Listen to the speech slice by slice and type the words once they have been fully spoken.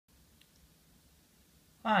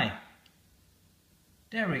Hi,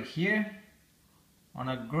 Derek here on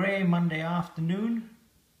a grey Monday afternoon.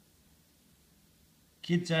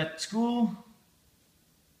 Kids at school.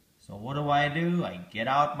 So what do? I get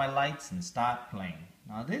out my lights and start playing.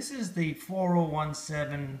 Now this is the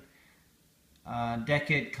 4017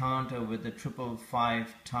 decade counter with the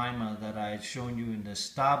 555 timer that I had shown you in the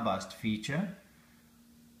Starburst feature.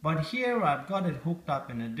 But here I've got it hooked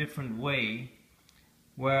up in a different way,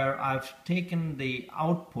 where I've taken the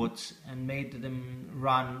outputs and made them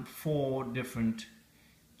run 4 different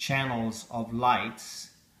channels of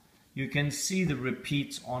lights. You can see the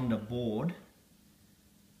repeats on the board,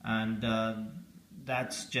 and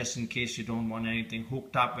that's just in case you don't want anything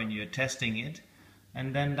hooked up when you're testing it.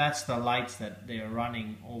 And then that's the lights that they're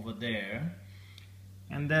running over there.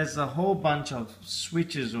 And there's a whole bunch of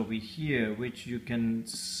switches over here which you can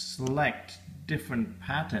select different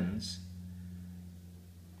patterns.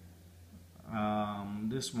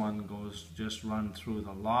 This one goes just run through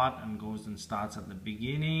the lot and goes and starts at the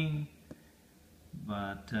beginning,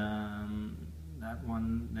 but that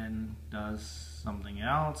one then does something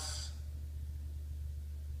else.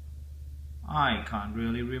 I can't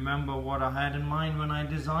really remember what I had in mind when I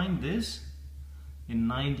designed this in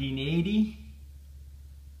 1980,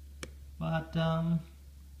 but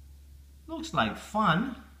looks like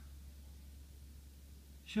fun.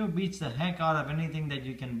 Sure beats the heck out of anything that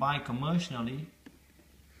you can buy commercially.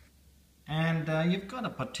 And you've got a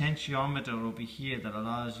potentiometer over here that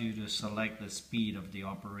allows you to select the speed of the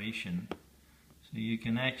operation. So you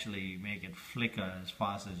can actually make it flicker as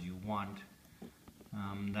fast as you want.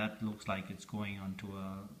 That looks like it's going onto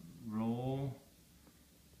a row.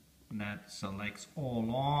 That selects all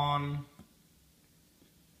on.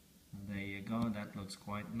 There you go, that looks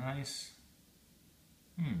quite nice.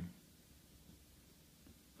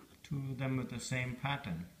 Two of them with the same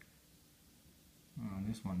pattern. Oh,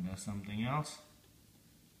 this one does something else.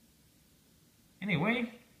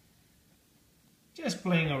 Anyway, just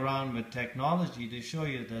playing around with technology to show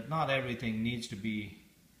you that not everything needs to be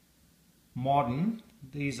modern.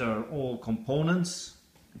 These are all components.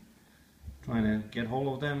 Trying to get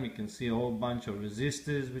hold of them. You can see a whole bunch of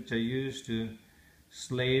resistors which are used to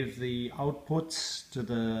slave the outputs to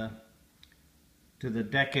the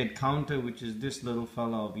decade counter, which is this little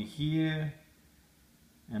fella over here.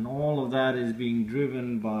 And all of that is being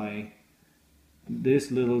driven by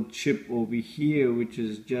this little chip over here, which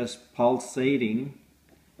is just pulsating.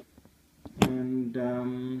 And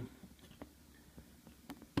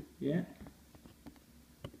yeah.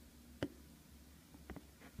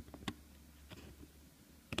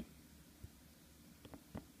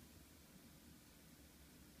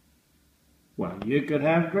 Well, you could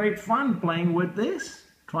have great fun playing with this,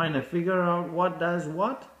 trying to figure out what does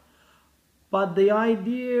what. But the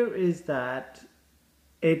idea is that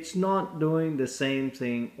it's not doing the same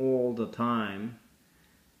thing all the time.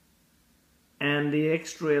 And the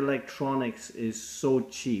extra electronics is so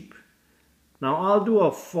cheap. Now I'll do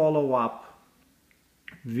a follow-up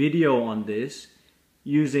video on this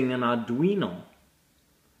using an Arduino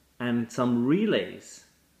and some relays.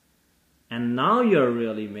 And now you're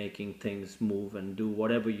really making things move and do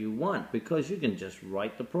whatever you want, because you can just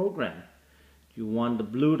write the program. You want the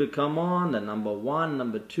blue to come on, the number 1,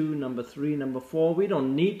 number 2, number 3, number 4. We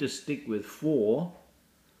don't need to stick with 4.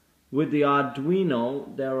 With the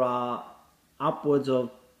Arduino, there are upwards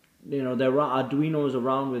of, there are Arduinos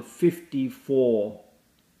around with 54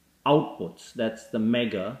 outputs. That's the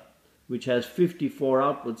Mega, which has 54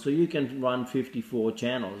 outputs. So you can run 54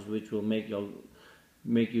 channels, which will make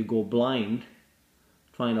you go blind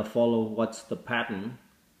trying to follow what's the pattern.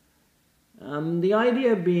 The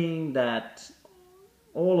idea being that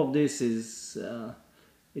all of this is,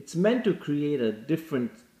 it's meant to create a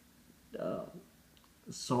different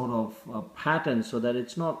sort of pattern, so that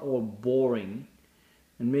it's not all boring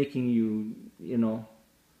and making you,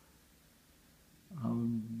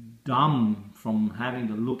 dumb from having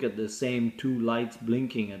to look at the same 2 lights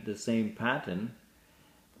blinking at the same pattern.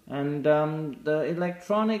 And the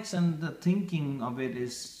electronics and the thinking of it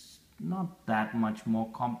is not that much more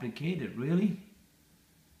complicated, really.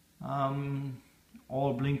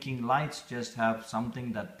 All blinking lights just have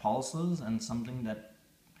something that pulses and something that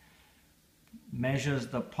measures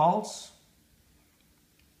the pulse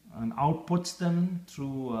and outputs them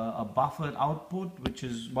through a buffered output, which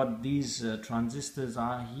is what these transistors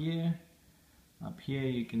are here. Up here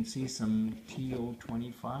you can see some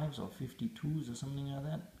TO25s or 52s or something like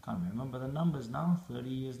that. Can't remember the numbers now, 30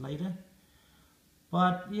 years later.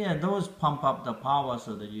 But yeah, those pump up the power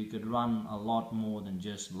so that you could run a lot more than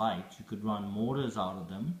just lights. You could run motors out of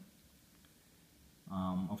them.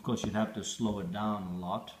 Of course, you'd have to slow it down a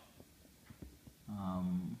lot.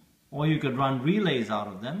 Or you could run relays out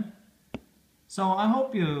of them. So I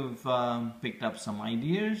hope you've picked up some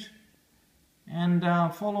ideas, and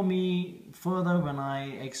follow me further when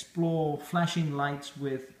I explore flashing lights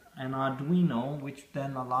with an Arduino, which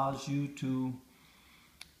then allows you to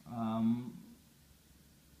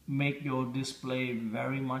make your display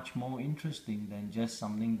very much more interesting than just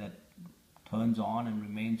something that turns on and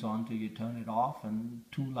remains on till you turn it off, and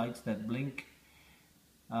two lights that blink.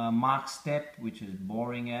 Mark step, which is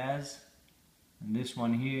boring as, and this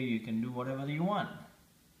one here you can do whatever you want.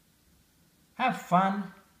 Have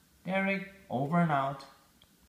fun. Derek, over and out.